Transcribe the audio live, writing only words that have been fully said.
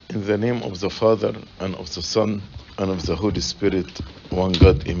In the name of the Father, and of the Son, and of the Holy Spirit, one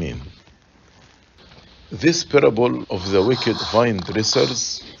God, Amen. This parable of the wicked vine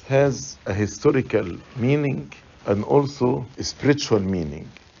dressers has a historical meaning and also a spiritual meaning.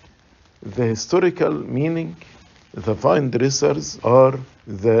 The historical meaning, the vine dressers are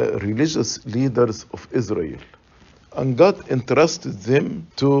the religious leaders of Israel, and God entrusted them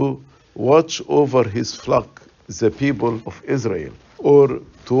to watch over his flock, the people of Israel, or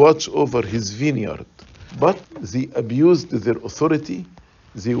to watch over his vineyard. But they abused their authority,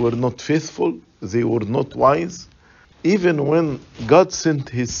 they were not faithful, they were not wise. Even when God sent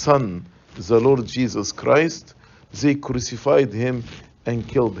his Son, the Lord Jesus Christ, they crucified him and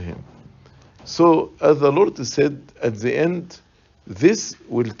killed him. So, as the Lord said at the end, this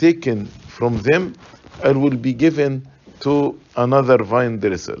will be taken from them and will be given to another vine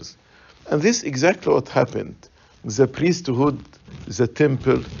dressers. And this is exactly what happened. The priesthood, the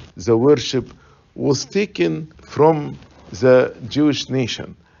temple, the worship was taken from the Jewish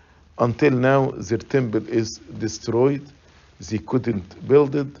nation. Until now, their temple is destroyed. They couldn't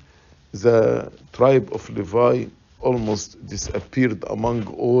build it. The tribe of Levi almost disappeared among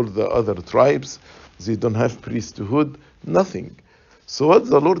all the other tribes. They don't have priesthood, nothing. So what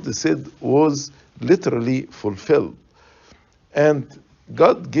the Lord said was literally fulfilled. And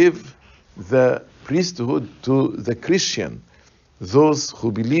God gave the priesthood to the Christian, those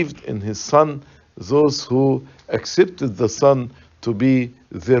who believed in his Son, those who accepted the Son to be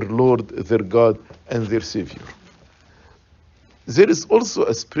their Lord, their God, and their Savior. There is also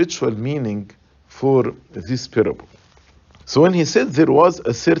a spiritual meaning for this parable. So when he said there was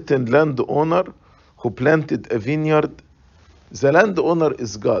a certain landowner who planted a vineyard, the landowner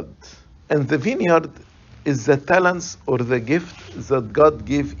is God, and the vineyard is the talents or the gift that God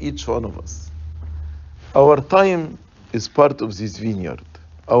gave each one of us. Our time is part of this vineyard,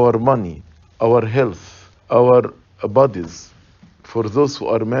 our money, our health, our bodies, for those who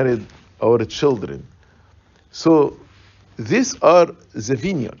are married, our children. So these are the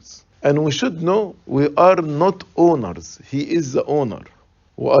vineyards. And we should know we are not owners. He is the owner.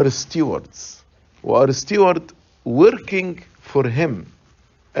 We are stewards. We are stewards working for him.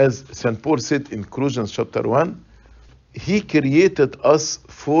 As St. Paul said in Colossians chapter 1, he created us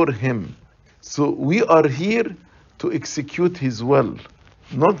for him. So we are here to execute his will,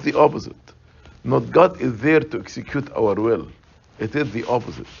 not the opposite. Not God is there to execute our will. It is the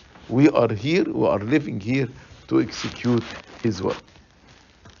opposite. We are here, we are living here to execute his will.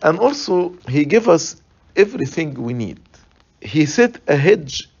 And also, he gave us everything we need. He set a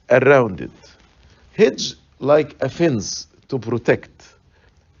hedge around it. Hedge like a fence to protect.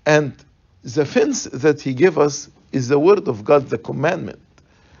 And the fence that he gave us is the word of God, the commandment.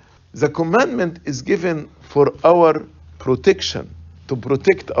 The commandment is given for our protection, to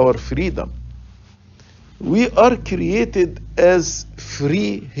protect our freedom. We are created as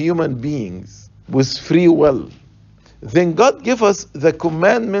free human beings with free will. Then God gave us the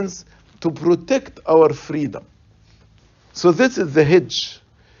commandments to protect our freedom. So this is the hedge,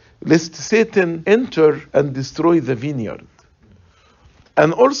 lest Satan enter and destroy the vineyard.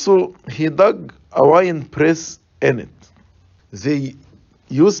 And also, he dug a wine press in it. They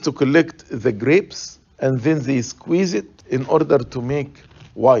used to collect the grapes and then they squeeze it in order to make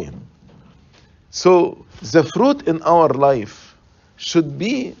wine. So the fruit in our life should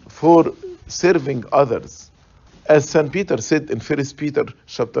be for serving others. As St. Peter said in 1 Peter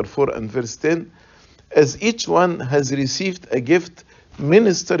chapter 4 and verse 10, as each one has received a gift,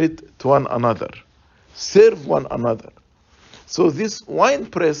 minister it to one another. Serve one another. So this wine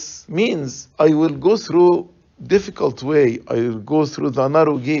press means I will go through difficult way. I will go through the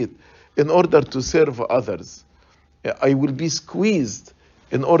narrow gate in order to serve others. I will be squeezed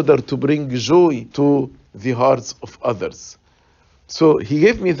in order to bring joy to the hearts of others. So he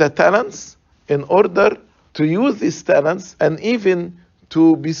gave me the talents in order to use these talents and even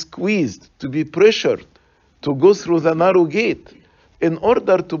to be squeezed, to be pressured, to go through the narrow gate in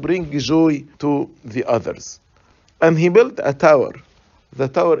order to bring joy to the others. And he built a tower. The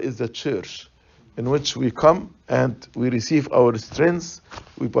tower is the church in which we come and we receive our strength,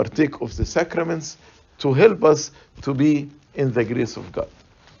 we partake of the sacraments to help us to be in the grace of God.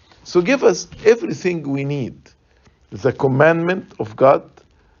 So give us everything we need. The commandment of God,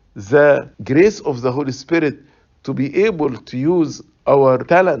 the grace of the Holy Spirit to be able to use our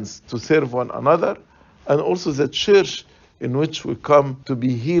talents to serve one another, and also the church in which we come to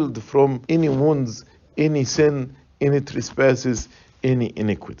be healed from any wounds, any sin, any trespasses, any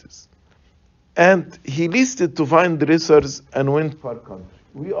iniquities. And he listed to vine dressers and went far country.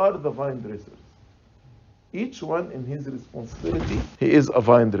 We are the vine dressers. Each one in his responsibility, he is a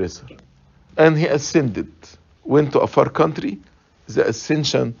vine dresser. And he ascended, went to a far country, the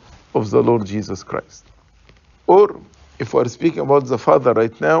ascension of the Lord Jesus Christ. Or, if we are speaking about the Father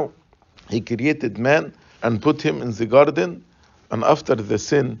right now, he created man and put him in the garden, and after the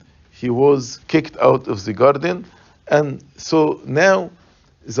sin, he was kicked out of the garden. And so now,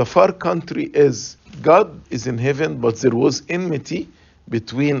 the far country is God is in heaven, but there was enmity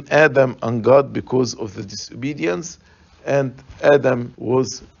between Adam and God because of the disobedience, and Adam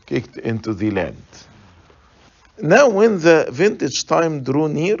was kicked into the land. Now, when the vintage time drew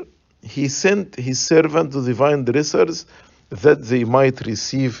near, he sent his servant to the vine dressers that they might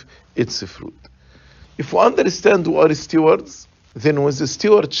receive its fruit. If we understand we are stewards, then with the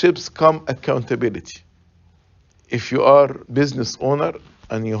stewardships come accountability. If you are business owner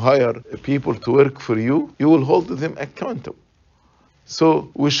and you hire people to work for you, you will hold them accountable. So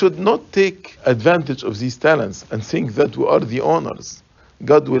we should not take advantage of these talents and think that we are the owners.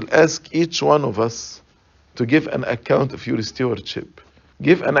 God will ask each one of us to give an account of your stewardship.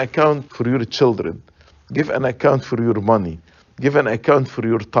 Give an account for your children. Give an account for your money. Give an account for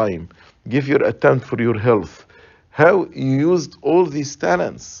your time. Give your account for your health. How you used all these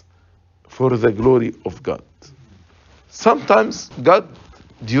talents for the glory of God. Sometimes God,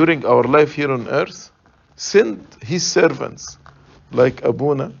 during our life here on earth, sent his servants, like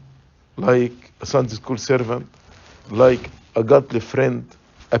Abuna, like a Sunday school servant, like a godly friend,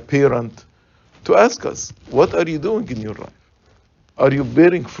 a parent, to ask us, what are you doing in your life? Are you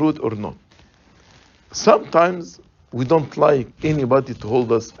bearing fruit or not? Sometimes we don't like anybody to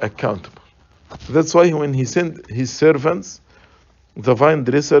hold us accountable. That's why when he sent his servants, the vine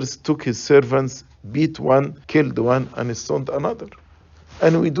dressers took his servants, beat one, killed one, and stoned another.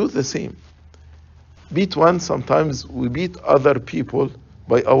 And we do the same. Beat one, sometimes we beat other people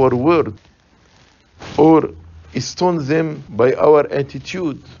by our word, or stone them by our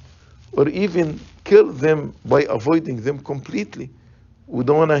attitude, or even kill them by avoiding them completely. We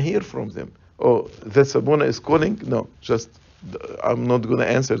don't want to hear from them. Oh, that Sabuna is calling? No, just, I'm not going to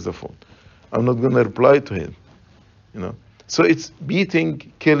answer the phone. I'm not going to reply to him. So it's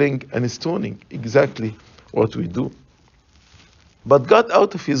beating, killing, and stoning, exactly what we do. But God,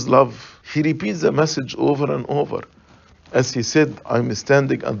 out of his love, he repeats the message over and over. As he said, I'm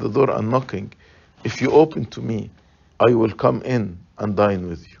standing at the door and knocking. If you open to me, I will come in and dine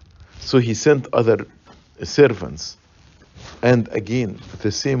with you. So he sent other servants. And again,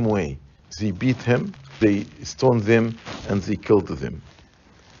 the same way. They beat him, they stoned them, and they killed them.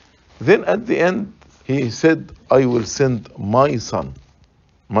 Then at the end, he said, I will send my son.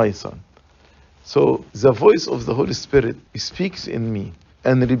 My son. So the voice of the Holy Spirit speaks in me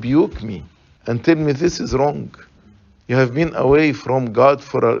and rebuke me and tell me this is wrong. You have been away from God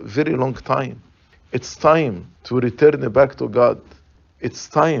for a very long time. It's time to return back to God. It's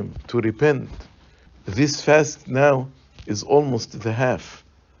time to repent. This fast now is almost the half.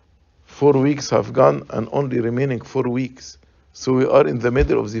 4 weeks have gone and only remaining 4 weeks. So we are in the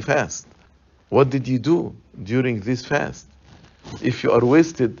middle of the fast. What did you do during this fast? If you are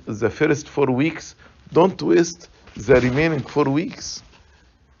wasted the first 4 weeks, don't waste the remaining 4 weeks.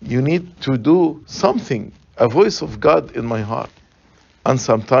 You need to do something, a voice of God in my heart. And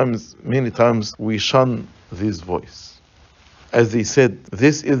sometimes, many times, we shun this voice. As they said,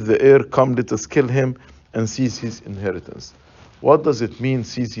 this is the heir, come let us kill him and seize his inheritance. What does it mean,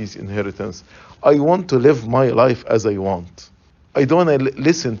 seize his inheritance? I want to live my life as I want. I don't want to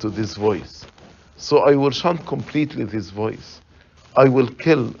listen to this voice. So I will shun completely this voice. I will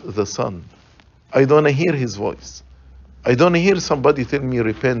kill the son. I don't want to hear his voice. I don't want to hear somebody tell me,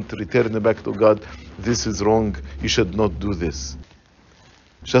 repent, return back to God. This is wrong. You should not do this.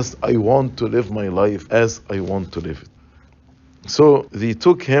 Just, I want to live my life as I want to live it. So they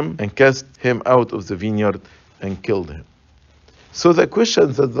took him and cast him out of the vineyard and killed him. So the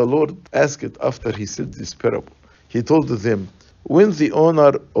question that the Lord asked after he said this parable, he told them, when the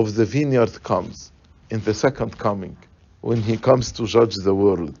owner of the vineyard comes in the second coming, when he comes to judge the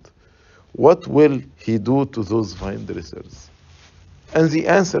world, what will he do to those vine dressers? And they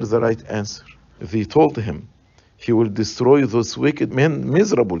answered the right answer. They told him, he will destroy those wicked men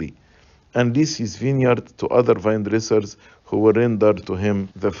miserably and lease his vineyard to other vine dressers who will render to him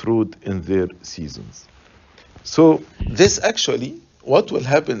the fruit in their seasons. So this actually, what will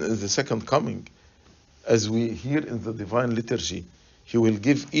happen in the second coming, as we hear in the divine liturgy, he will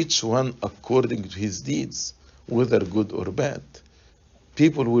give each one according to his deeds, whether good or bad.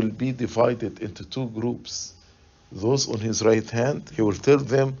 People will be divided into 2 groups. Those on his right hand, he will tell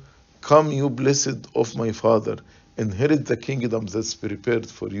them, come you blessed of my Father, inherit the kingdom that's prepared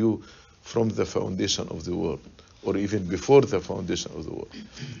for you from the foundation of the world, or even before the foundation of the world.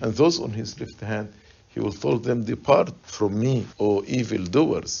 And those on his left hand, he will tell them, depart from me, O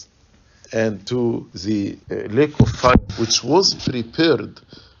evildoers, and to the lake of fire, which was prepared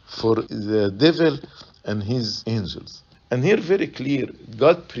for the devil and his angels. And here very clear,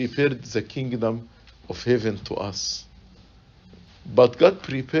 God prepared the kingdom of heaven to us. But God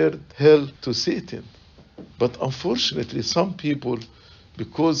prepared hell to Satan. But unfortunately, some people,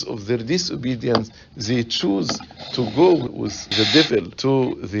 because of their disobedience, they choose to go with the devil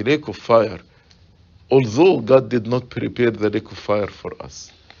to the lake of fire, although God did not prepare the lake of fire for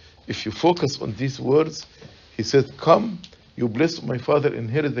us. If you focus on these words, he said, come, you blessed my Father,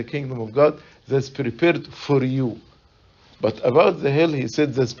 inherit the kingdom of God that's prepared for you. But about the hell, he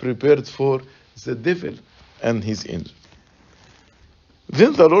said, that's prepared for the devil and his angels.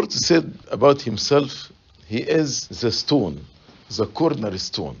 Then the Lord said about himself, he is the stone, the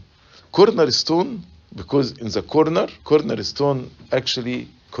cornerstone. Cornerstone, because in the cornerstone actually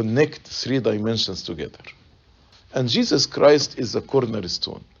connect three dimensions together. And Jesus Christ is the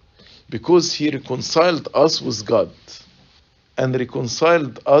cornerstone, because he reconciled us with God, and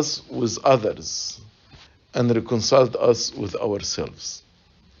reconciled us with others, and reconciled us with ourselves.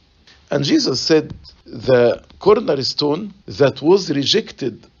 And Jesus said, the cornerstone that was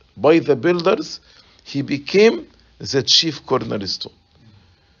rejected by the builders, he became the chief cornerstone.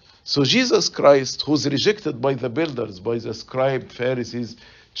 So Jesus Christ, who's rejected by the builders, by the scribes, Pharisees,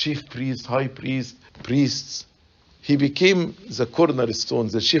 chief priests, high priests, priests, he became the cornerstone,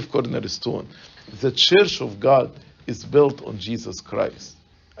 the chief cornerstone. The church of God is built on Jesus Christ.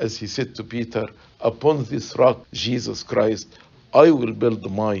 As he said to Peter, upon this rock, Jesus Christ, I will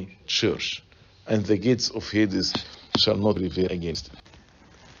build my church, and the gates of Hades shall not prevail against it.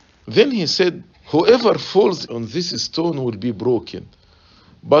 Then he said, whoever falls on this stone will be broken,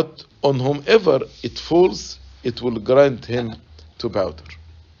 but on whomever it falls, it will grind him to powder.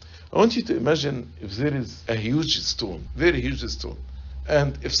 I want you to imagine if there is a huge stone, very huge stone,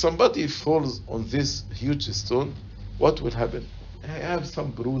 and if somebody falls on this huge stone, what will happen? I have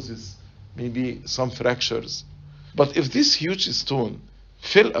some bruises, maybe some fractures. But if this huge stone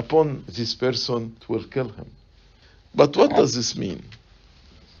fell upon this person, it will kill him. But what does this mean?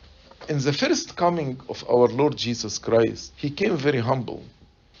 In the first coming of our Lord Jesus Christ, he came very humble.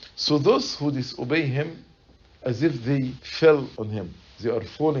 So those who disobey him, as if they fell on him, they are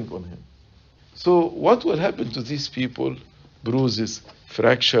falling on him. So what will happen to these people? Bruises,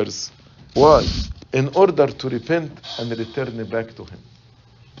 fractures. Why? In order to repent and return back to him.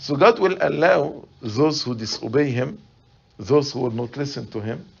 So God will allow those who disobey him, those who will not listen to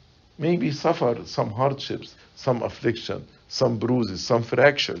him, maybe suffer some hardships, some affliction, some bruises, some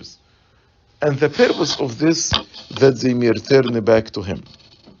fractures. And the purpose of this, that they may return back to him.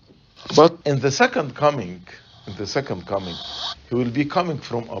 But in the second coming, he will be coming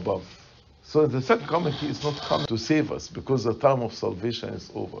from above. So in the second coming, he is not coming to save us, because the time of salvation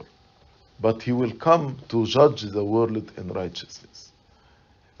is over. But he will come to judge the world in righteousness.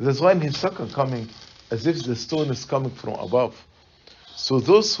 That's why in his second coming, as if the stone is coming from above. So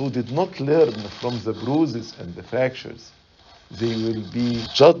those who did not learn from the bruises and the fractures, they will be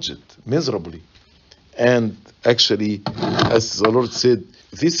judged miserably. And actually, as the Lord said,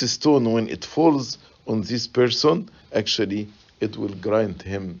 this stone, when it falls on this person, actually, it will grind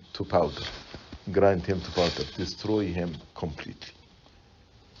him to powder. Destroy him completely.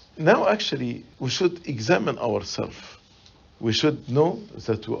 Now, actually, we should examine ourselves. We should know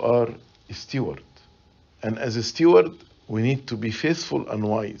that we are a steward. And as a steward, we need to be faithful and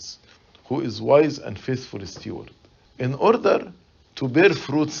wise. Who is wise and faithful steward? In order to bear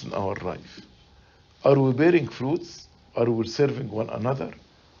fruits in our life. Are we bearing fruits? Are we serving one another?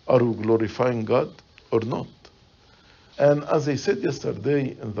 Are we glorifying God or not? And as I said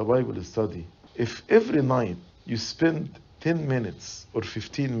yesterday in the Bible study, if every night you spend 10 minutes or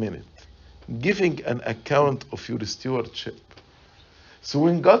 15 minutes giving an account of your stewardship, so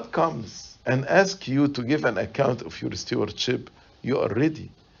when God comes and asks you to give an account of your stewardship, you are ready.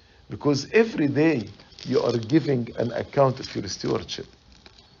 Because every day you are giving an account of your stewardship.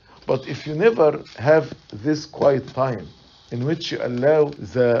 But if you never have this quiet time in which you allow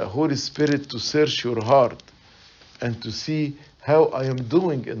the Holy Spirit to search your heart and to see how I am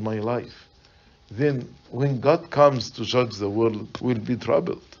doing in my life, then when God comes to judge the world, we'll be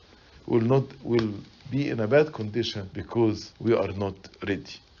troubled. We'll be in a bad condition because we are not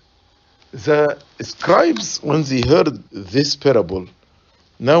ready. The scribes, when they heard this parable,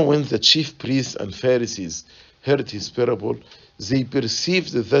 now when the chief priests and Pharisees heard his parable, they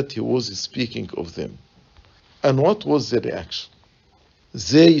perceived that he was speaking of them. And what was the reaction?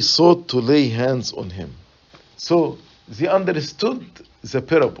 they sought to lay hands on him. So they understood the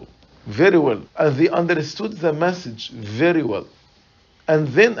parable very well, and they understood the message very well. And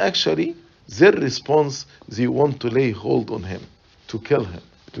then actually, their response, they want to lay hold on him, to kill him,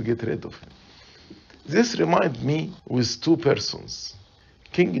 to get rid of him. This reminds me with two persons,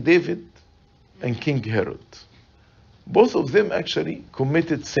 King David and King Herod. Both of them actually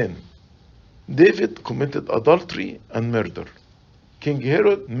committed sin. David committed adultery and murder. King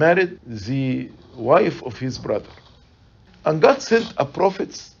Herod married the wife of his brother. And God sent a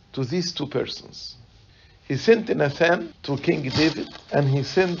prophet to these two persons. He sent Nathan to King David, and he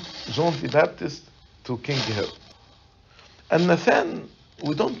sent John the Baptist to King Herod. And Nathan,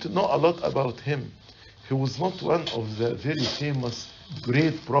 we don't know a lot about him. He was not one of the very famous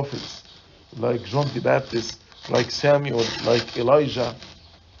great prophets like John the Baptist, like Samuel, like Elijah.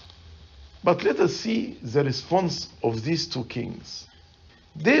 But let us see the response of these two kings.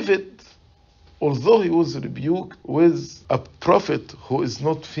 David, although he was rebuked with a prophet who is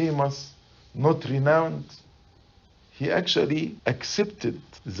not famous, not renowned, he actually accepted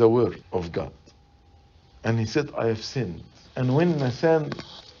the word of God. And he said, I have sinned. And when Nathan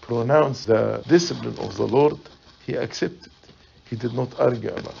pronounced the discipline of the Lord, he accepted. He did not argue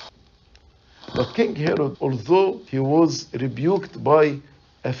about it. But King Herod, although he was rebuked by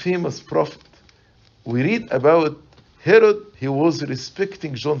a famous prophet, we read about Herod, he was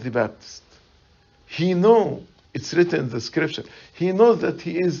respecting John the Baptist. He knew, it's written in the scripture, he knows that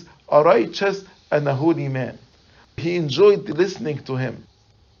he is a righteous and a holy man. He enjoyed listening to him.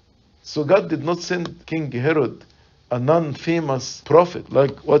 So God did not send King Herod a non-famous prophet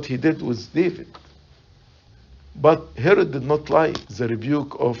like what he did with David. But Herod did not like the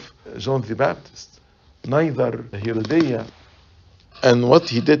rebuke of John the Baptist, neither Herodias. And what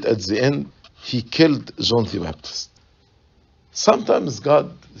he did at the end, he killed John the Baptist. Sometimes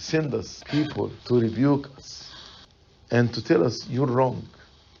God sends us people to rebuke us and to tell us, you're wrong.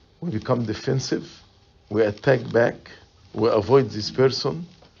 We become defensive, we attack back, we avoid this person,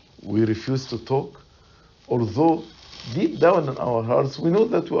 we refuse to talk, although deep down in our hearts we know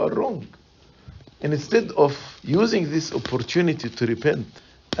that we are wrong. And instead of using this opportunity to repent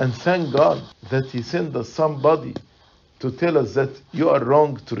and thank God that He sent us somebody to tell us that you are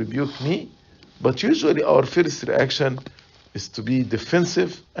wrong to rebuke me, but usually our first reaction is to be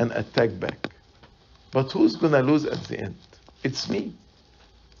defensive and attack back. But who's going to lose at the end? It's me.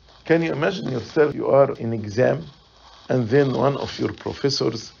 Can you imagine yourself, you are in exam, and then one of your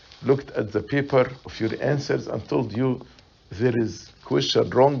professors looked at the paper of your answers and told you there is question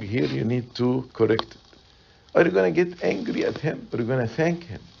wrong here, you need to correct it. Are you going to get angry at him, or are you going to thank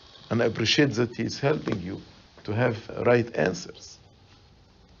him and appreciate that he is helping you to have right answers?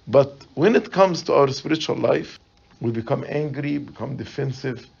 But when it comes to our spiritual life, we become angry, become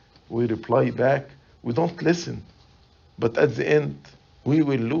defensive, we reply back, we don't listen. But at the end, we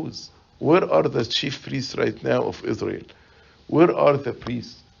will lose. Where are the chief priests right now of Israel? Where are the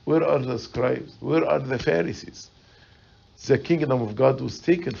priests? Where are the scribes? Where are the Pharisees? The kingdom of God was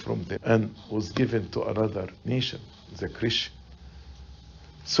taken from them and was given to another nation, the Christian.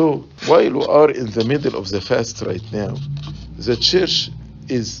 So while we are in the middle of the fast right now, the church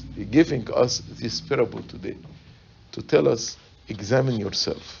is giving us this parable today to tell us, examine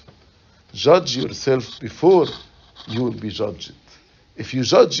yourself. Judge yourself before you will be judged. If you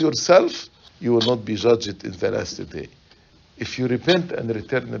judge yourself, you will not be judged in the last day. If you repent and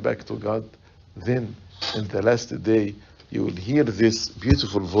return back to God, then in the last day, you will hear this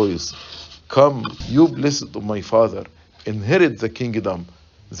beautiful voice. Come, you blessed of my Father, inherit the kingdom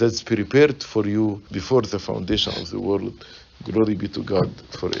that's prepared for you before the foundation of the world. Glory be to God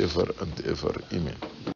forever and ever. Amen.